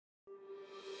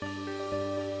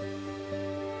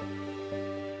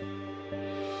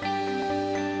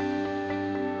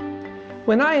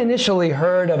When I initially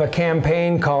heard of a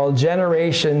campaign called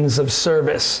Generations of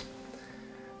Service,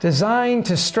 designed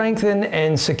to strengthen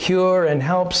and secure and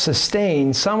help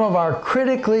sustain some of our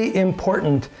critically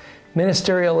important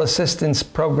ministerial assistance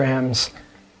programs,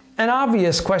 an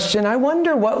obvious question, I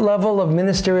wonder what level of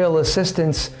ministerial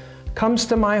assistance comes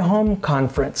to my home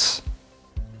conference.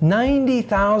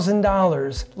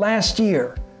 $90,000 last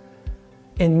year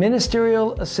in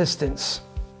ministerial assistance.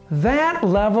 That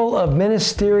level of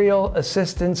ministerial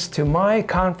assistance to my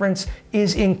conference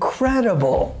is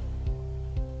incredible.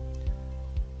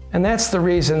 And that's the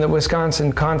reason the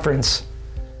Wisconsin Conference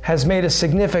has made a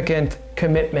significant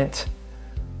commitment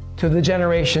to the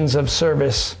Generations of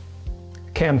Service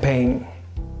campaign.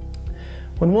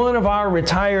 When one of our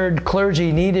retired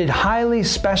clergy needed highly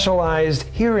specialized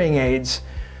hearing aids,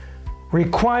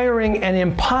 requiring an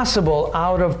impossible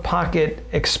out-of-pocket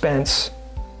expense,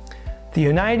 the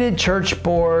United Church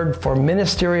Board for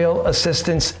Ministerial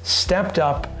Assistance stepped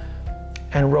up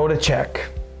and wrote a check.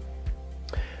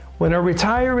 When a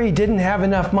retiree didn't have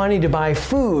enough money to buy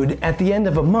food at the end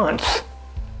of a month,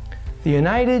 the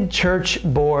United Church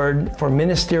Board for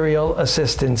Ministerial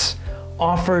Assistance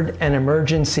offered an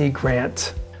emergency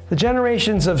grant. The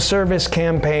Generations of Service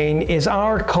campaign is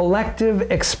our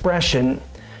collective expression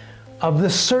of the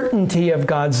certainty of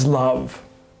God's love,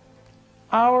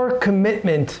 our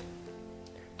commitment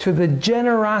to the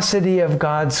generosity of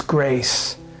God's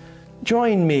grace.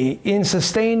 Join me in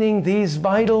sustaining these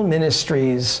vital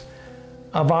ministries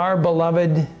of our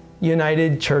beloved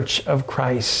United Church of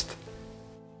Christ.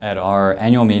 At our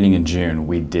annual meeting in June,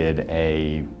 we did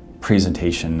a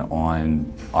presentation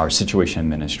on our situation in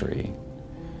ministry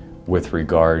with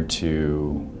regard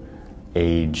to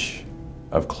age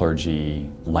of clergy,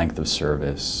 length of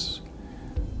service,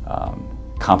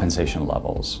 compensation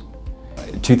levels.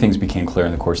 Two things became clear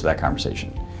in the course of that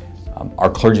conversation. Our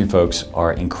clergy folks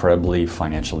are incredibly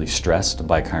financially stressed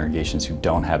by congregations who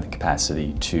don't have the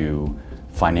capacity to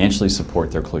financially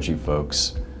support their clergy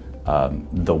folks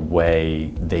the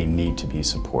way they need to be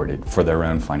supported for their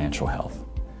own financial health.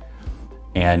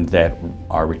 And that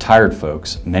our retired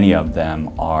folks, many of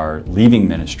them are leaving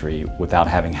ministry without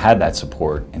having had that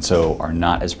support, and so are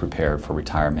not as prepared for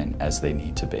retirement as they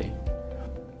need to be.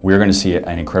 We're going to see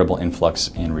an incredible influx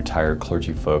in retired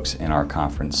clergy folks in our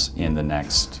conference in the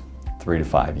next 3 to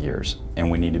 5 years,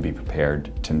 and we need to be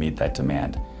prepared to meet that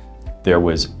demand. There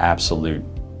was absolute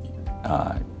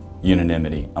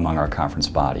unanimity among our conference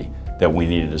body that we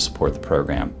needed to support the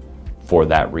program for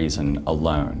that reason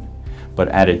alone. But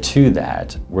added to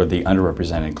that were the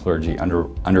underrepresented clergy,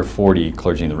 under 40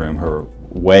 clergy in the room who are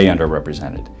way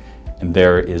underrepresented. And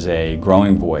there is a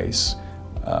growing voice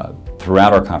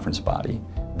throughout our conference body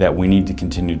that we need to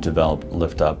continue to develop,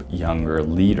 lift up younger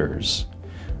leaders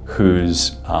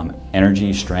whose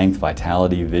energy, strength,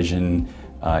 vitality, vision,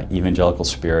 evangelical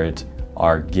spirit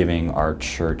are giving our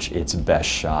church its best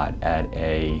shot at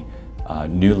a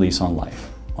new lease on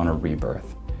life, on a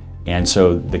rebirth. And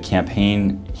so the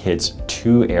campaign hits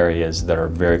two areas that are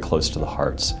very close to the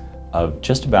hearts of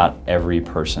just about every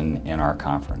person in our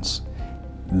conference.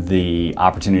 The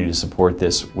opportunity to support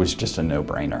this was just a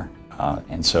no-brainer.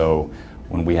 And so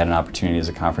when we had an opportunity as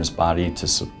a conference body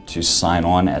to sign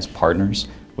on as partners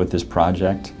with this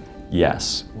project,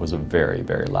 yes was a very,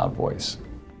 very loud voice.